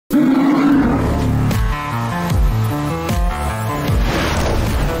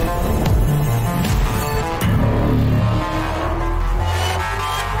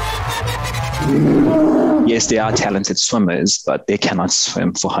Yes, they are talented swimmers, but they cannot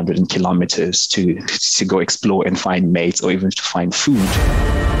swim for 100 kilometers to go explore and find mates or even to find food.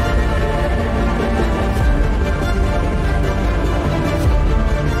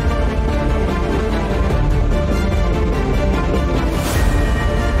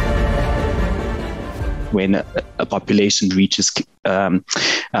 When a population reaches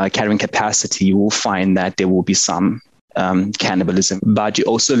carrying capacity, you will find that there will be some cannibalism. But you're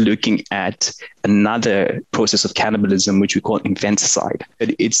also looking at another process of cannibalism, which we call infanticide.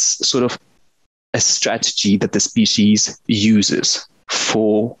 It's sort of a strategy that the species uses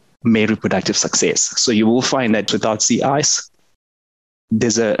for male reproductive success. So you will find that without sea ice,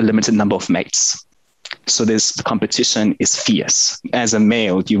 there's a limited number of mates. So the competition is fierce. As a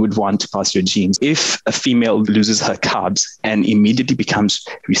male, you would want to pass your genes. If a female loses her cubs and immediately becomes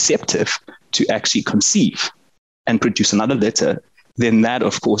receptive to actually conceive and produce another litter, then that,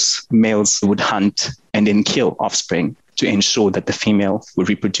 of course, males would hunt and then kill offspring to ensure that the female will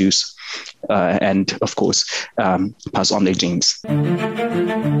reproduce and, of course, pass on their genes.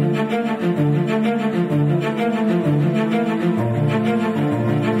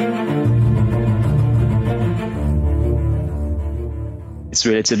 It's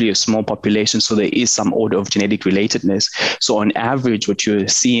relatively a small population, so there is some order of genetic relatedness. So on average, what you're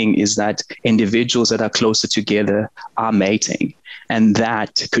seeing is that individuals that are closer together are mating, and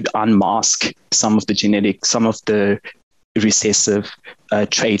that could unmask some of the recessive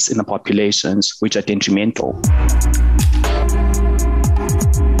traits in the populations, which are detrimental.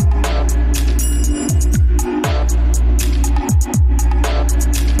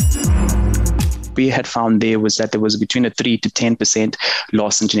 We had found there was between a 3 to 10%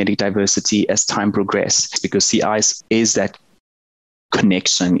 loss in genetic diversity as time progressed, because sea ice is that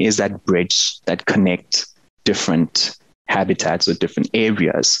connection, is that bridge that connect different habitats or different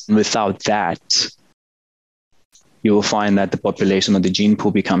areas. Without that, you will find that the population of the gene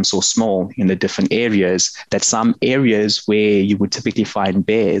pool becomes so small in the different areas that some areas where you would typically find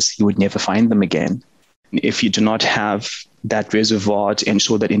bears, you would never find them again. If you do not have that reservoir to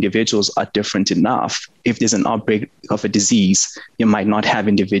ensure that individuals are different enough, if there's an outbreak of a disease, you might not have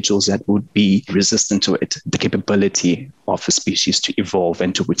individuals that would be resistant to it. The capability of a species to evolve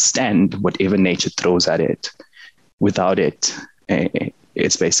and to withstand whatever nature throws at it. Without it,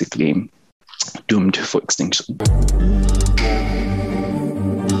 it's basically doomed for extinction.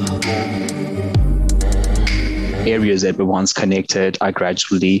 Areas that were once connected are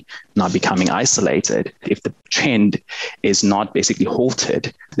gradually now becoming isolated. If the trend is not basically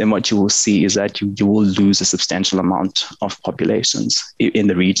halted, then what you will see is that you will lose a substantial amount of populations in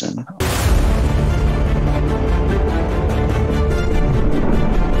the region.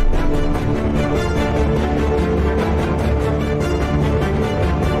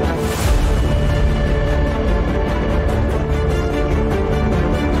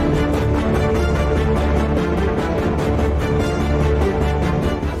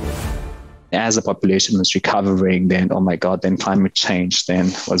 As the population was recovering, then, oh my God, then climate change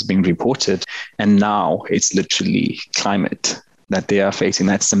then was being reported. And now it's literally climate that they are facing.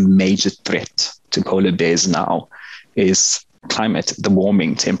 That's a major threat to polar bears now, is climate, the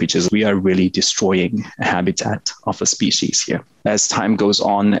warming temperatures. We are really destroying a habitat of a species here. As time goes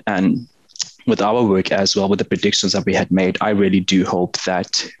on, and with our work as well, with the predictions that we had made, I really do hope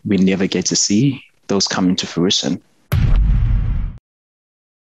that we never get to see those come into fruition.